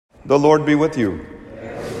The Lord be with you.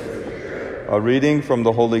 A reading from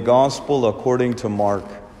the Holy Gospel according to Mark.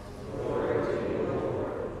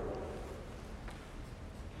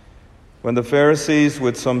 When the Pharisees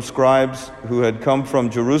with some scribes who had come from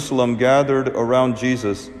Jerusalem gathered around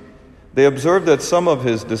Jesus, they observed that some of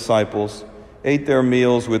his disciples ate their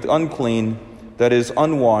meals with unclean, that is,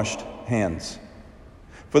 unwashed hands.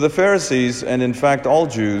 For the Pharisees, and in fact all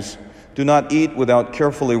Jews, do not eat without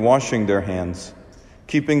carefully washing their hands,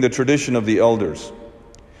 keeping the tradition of the elders.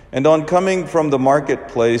 And on coming from the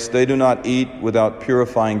marketplace, they do not eat without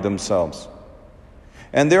purifying themselves.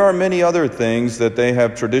 And there are many other things that they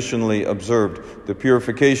have traditionally observed, the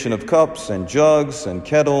purification of cups and jugs and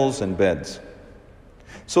kettles and beds.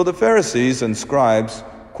 So the Pharisees and scribes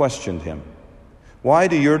questioned him, "Why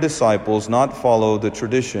do your disciples not follow the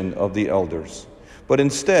tradition of the elders, but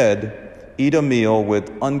instead eat a meal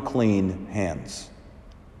with unclean hands?"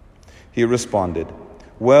 He responded,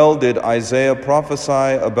 "Well did Isaiah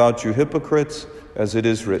prophesy about you hypocrites, as it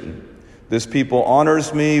is written, 'This people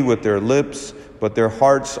honors me with their lips, but their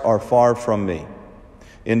hearts are far from me.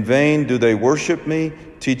 In vain do they worship me,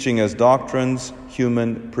 teaching as doctrines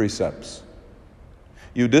human precepts.'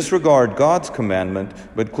 You disregard God's commandment,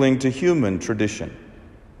 but cling to human tradition."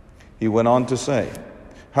 He went on to say,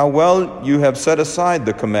 "How well you have set aside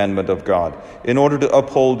the commandment of God in order to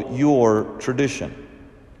uphold your tradition.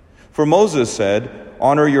 For Moses said,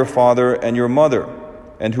 'Honor your father and your mother,'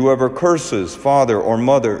 and whoever curses father or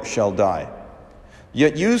mother shall die.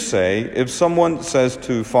 Yet you say, if someone says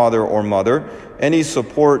to father or mother, 'Any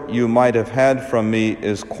support you might have had from me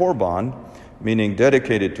is korban,' meaning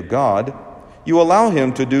dedicated to God, you allow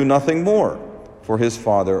him to do nothing more for his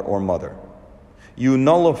father or mother. You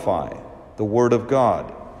nullify the word of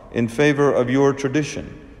God in favor of your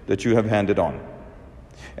tradition that you have handed on.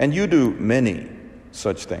 And you do many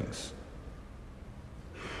such things."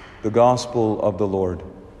 The Gospel of the Lord.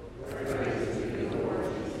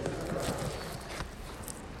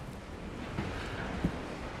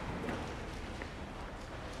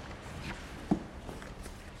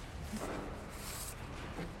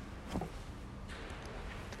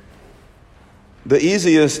 The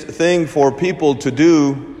easiest thing for people to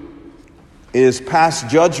do is pass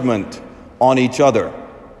judgment on each other.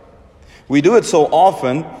 We do it so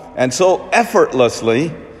often and so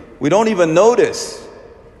effortlessly, we don't even notice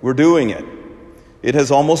we're doing it. It has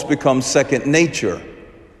almost become second nature.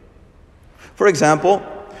 For example,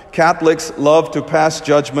 Catholics love to pass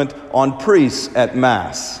judgment on priests at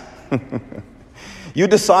Mass. You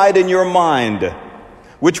decide in your mind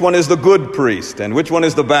which one is the good priest and which one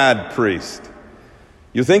is the bad priest.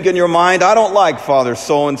 You think in your mind, "I don't like Father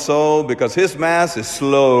so-and-so because his Mass is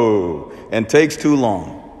slow and takes too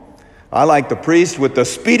long. I like the priest with the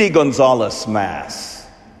Speedy Gonzalez Mass.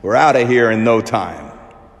 We're out of here in no time."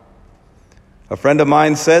 A friend of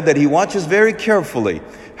mine said that he watches very carefully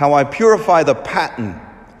how I purify the paten.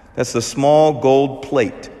 That's the small gold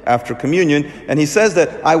plate after communion. And he says that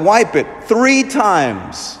I wipe it 3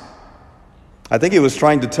 times. I think he was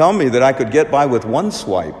trying to tell me that I could get by with one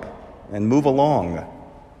swipe and move along.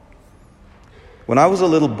 When I was a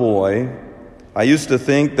little boy, I used to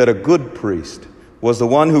think that a good priest was the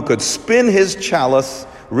one who could spin his chalice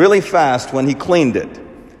really fast when he cleaned it.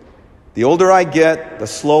 The older I get, the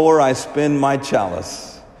slower I spin my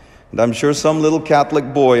chalice. And I'm sure some little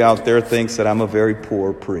Catholic boy out there thinks that I'm a very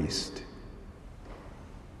poor priest.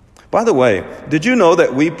 By the way, did you know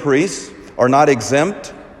that we priests are not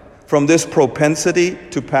exempt from this propensity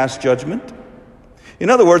to pass judgment? In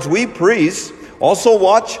other words, we priests also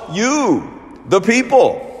watch you, the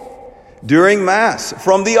people, during Mass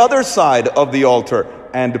from the other side of the altar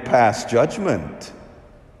and pass judgment.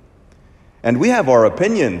 And we have our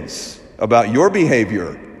opinions about your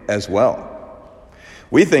behavior as well.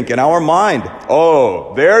 We think in our mind,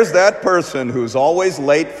 "Oh, there's that person who's always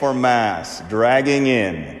late for Mass, dragging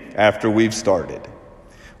in after we've started.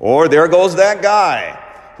 Or there goes that guy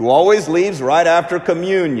who always leaves right after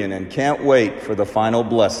communion and can't wait for the final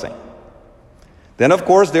blessing." Then, of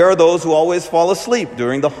course, there are those who always fall asleep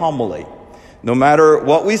during the homily. No matter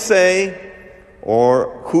what we say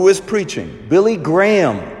or who is preaching, Billy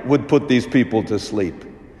Graham would put these people to sleep.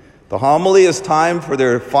 The homily is time for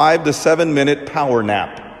their 5 to 7 minute power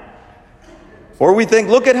nap. Or we think,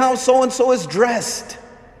 "Look at how so-and-so is dressed.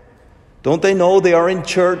 Don't they know they are in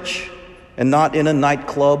church and not in a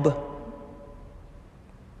nightclub?"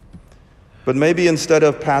 But maybe instead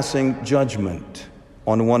of passing judgment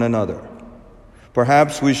on one another,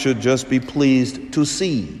 perhaps we should just be pleased to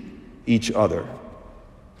see each other.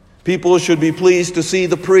 People should be pleased to see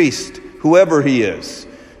the priest, whoever he is,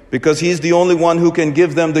 because he's the only one who can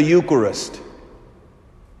give them the Eucharist.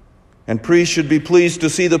 And priests should be pleased to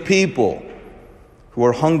see the people who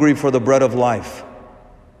are hungry for the bread of life.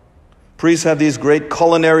 Priests have these great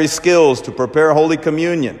culinary skills to prepare Holy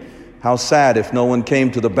Communion. How sad if no one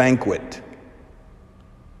came to the banquet.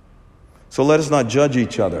 So let us not judge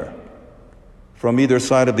each other from either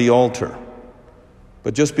side of the altar,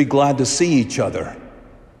 but just be glad to see each other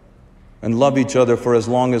and love each other for as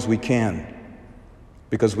long as we can,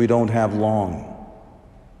 because we don't have long.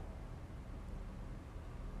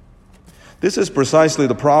 This is precisely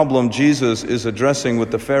the problem Jesus is addressing with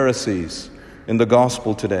the Pharisees in the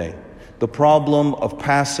gospel today. The problem of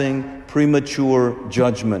passing premature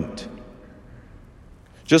judgment.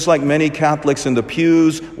 Just like many Catholics in the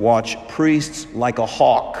pews watch priests like a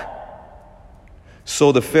hawk,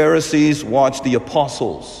 so the Pharisees watch the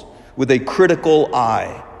apostles with a critical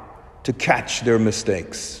eye to catch their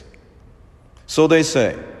mistakes. So they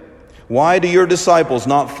say, "Why do your disciples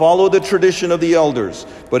not follow the tradition of the elders,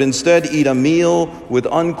 but instead eat a meal with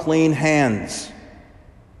unclean hands?"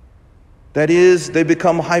 That is, they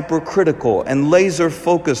become hypercritical and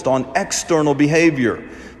laser-focused on external behavior,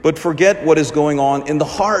 but forget what is going on in the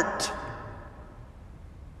heart.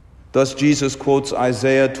 Thus Jesus quotes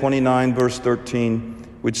Isaiah 29, verse 13,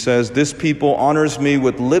 which says, "This people honors me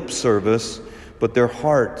with lip service, but their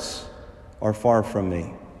hearts are far from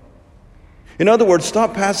me." In other words,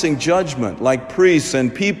 stop passing judgment like priests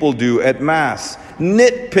and people do at Mass,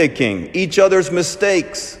 nitpicking each other's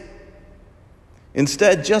mistakes.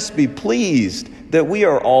 Instead, just be pleased that we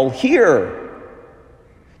are all here,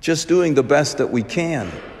 just doing the best that we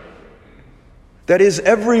can. That is,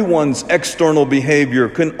 everyone's external behavior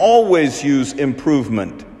can always use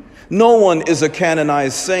improvement. No one is a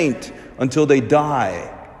canonized saint until they die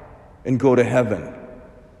and go to heaven.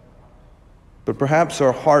 But perhaps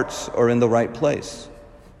our hearts are in the right place,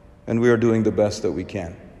 and we are doing the best that we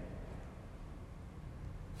can.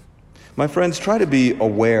 My friends, try to be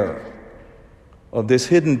aware of this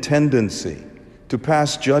hidden tendency to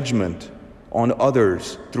pass judgment on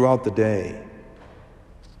others throughout the day.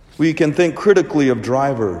 We can think critically of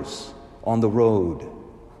drivers on the road.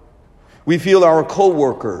 We feel our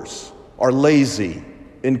co-workers are lazy,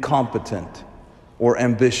 incompetent, or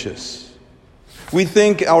ambitious. We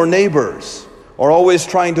think our neighbors are always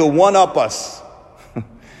trying to one-up us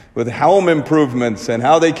with home improvements and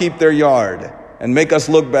how they keep their yard and make us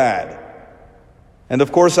look bad. And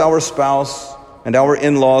of course, our spouse and our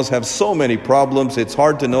in-laws have so many problems, it's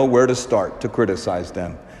hard to know where to start to criticize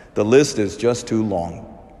them. The list is just too long.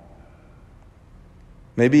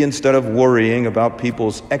 Maybe instead of worrying about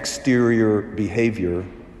people's exterior behavior,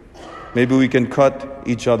 maybe we can cut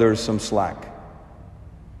each other some slack.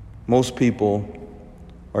 Most people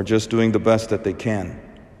are just doing the best that they can,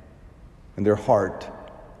 and their heart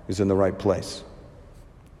is in the right place.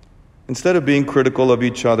 Instead of being critical of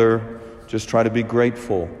each other, just try to be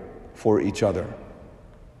grateful for each other.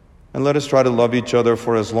 And let us try to love each other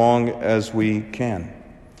for as long as we can,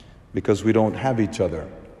 because we don't have each other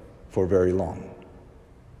for very long.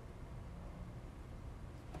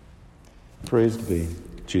 Praised be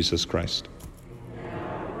Jesus Christ.